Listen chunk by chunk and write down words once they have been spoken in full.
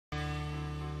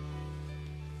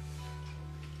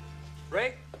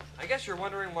Ray, I guess you're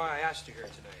wondering why I asked you here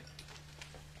tonight.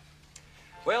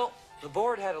 Well, the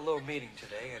board had a little meeting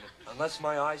today, and unless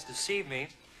my eyes deceive me,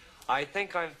 I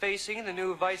think I'm facing the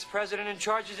new vice president in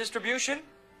charge of distribution.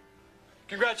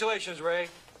 Congratulations, Ray.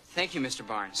 Thank you, Mr.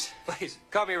 Barnes. Please,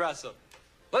 call me Russell.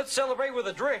 Let's celebrate with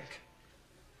a drink.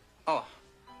 Oh,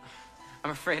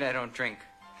 I'm afraid I don't drink,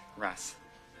 Russ.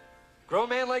 Grown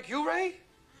man like you, Ray?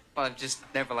 Well, I've just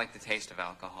never liked the taste of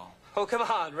alcohol. Oh, come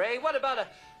on, Ray. What about a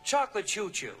chocolate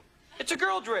choo-choo? It's a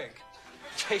girl drink.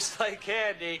 Tastes like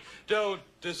candy. Don't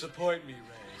disappoint me, Ray.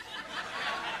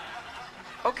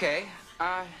 Okay,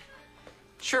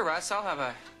 sure, Russ. I'll have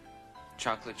a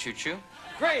chocolate choo-choo.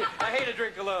 Great. I hate to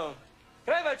drink alone.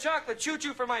 Can I have a chocolate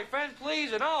choo-choo for my friend,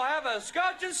 please? And I'll have a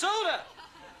scotch and soda.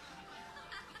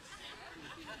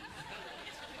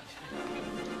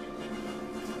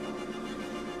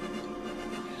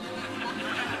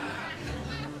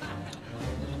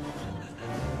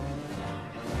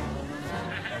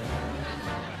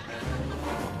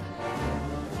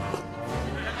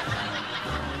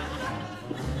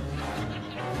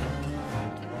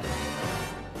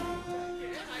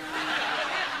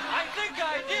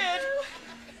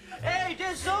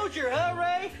 Soldier, huh,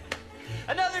 Ray?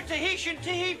 Another Tahitian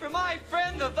tea for my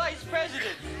friend, the vice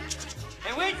president.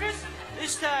 And waitress,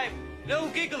 this time, no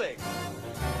giggling.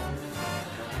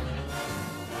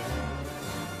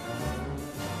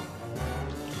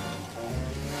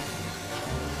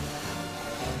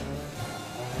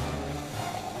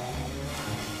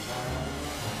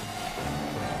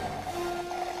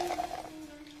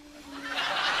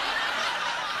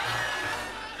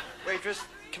 Waitress,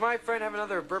 can my friend have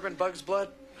another bourbon bug's blood?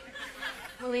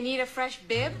 Will he need a fresh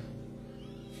bib?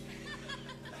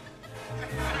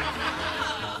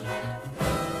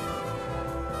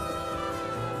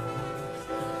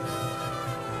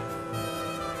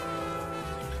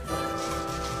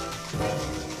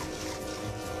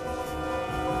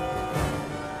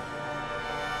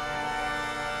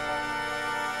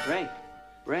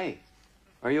 Ray,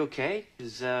 are you okay?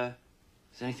 Is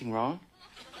anything wrong?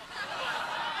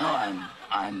 No,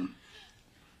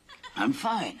 I'm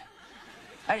fine.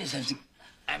 I'm just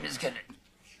gonna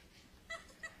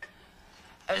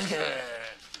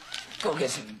go get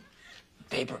some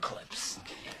paper clips.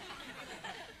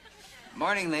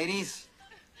 Morning, ladies.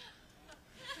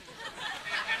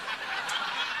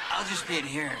 I'll just be in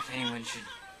here if anyone should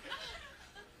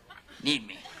need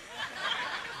me.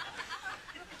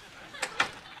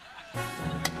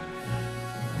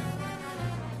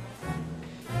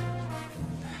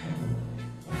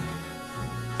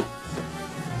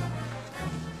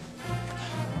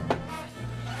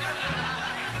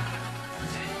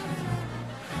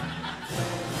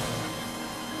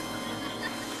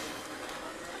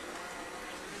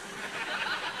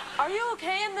 Are you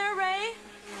okay in there, Ray?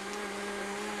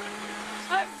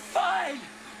 I'm fine.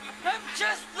 I'm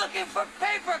just looking for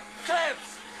paper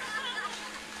clips.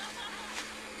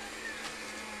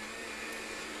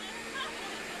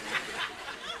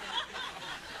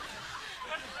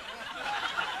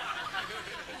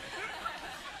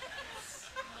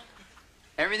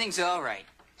 Everything's all right.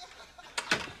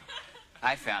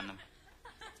 I found them.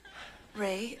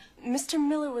 Ray, Mr.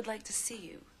 Miller would like to see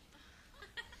you.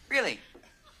 Really?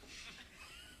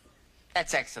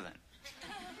 That's excellent.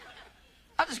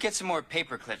 I'll just get some more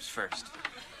paper clips first.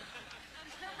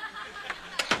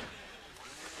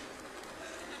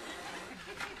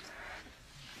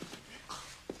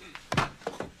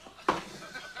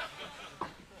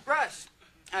 Russ,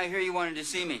 I hear you wanted to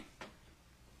see me.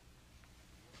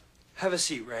 Have a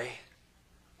seat, Ray.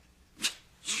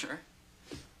 Sure.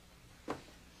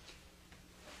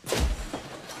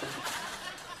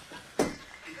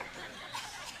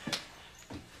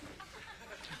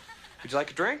 Would you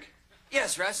like a drink?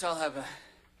 Yes, Russ, I'll have a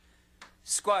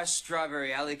squash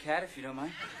strawberry alley cat, if you don't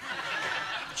mind.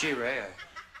 Gee, Ray, I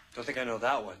don't think I know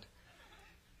that one.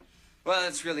 Well,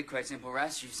 it's really quite simple,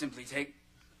 Russ. You simply take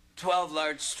 12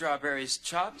 large strawberries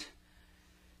chopped,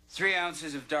 3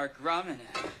 ounces of dark rum, and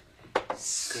a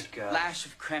splash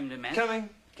of creme de menthe.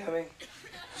 Coming.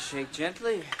 Shake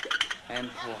gently and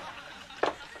pour.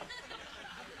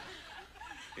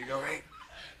 Here you go, Ray.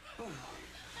 Ooh.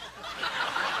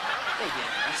 Thank you,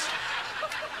 Russ.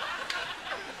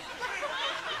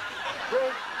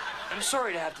 Ray, I'm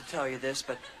sorry to have to tell you this,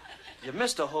 but you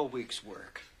missed a whole week's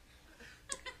work.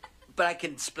 But I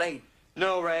can explain.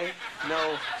 No, Ray.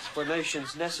 No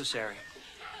explanations necessary.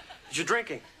 It's your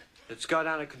drinking. It's got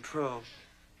out of control.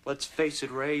 Let's face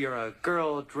it, Ray, you're a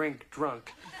girl drink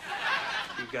drunk.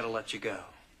 We've got to let you go.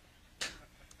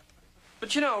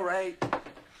 But you know, Ray,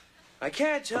 I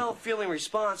can't help feeling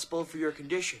responsible for your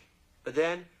condition. But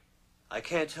then, I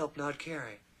can't help not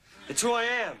caring. It's who I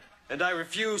am, and I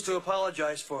refuse to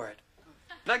apologize for it.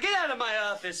 Now get out of my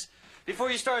office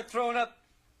before you start throwing up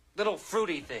little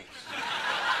fruity things.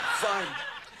 Fine.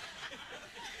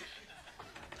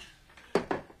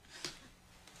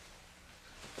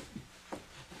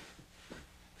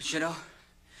 But you know,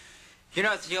 you're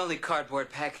not the only cardboard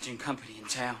packaging company in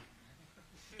town.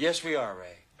 Yes, we are,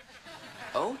 Ray.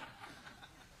 Oh?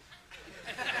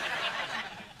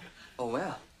 Oh,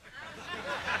 well.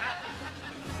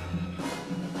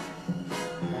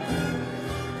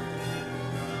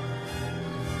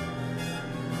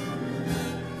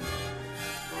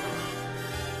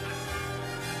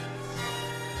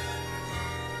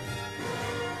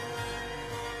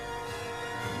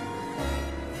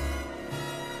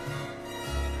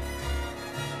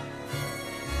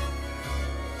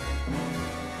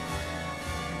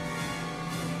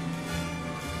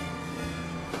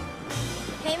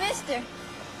 Hey, mister.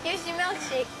 Here's your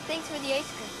milkshake. Thanks for the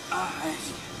ice cream.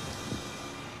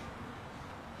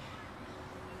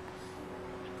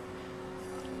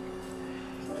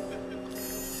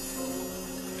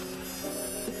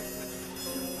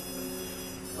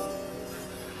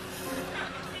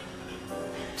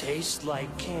 Tastes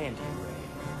like candy,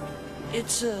 Ray.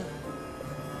 It's a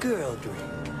girl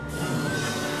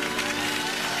drink.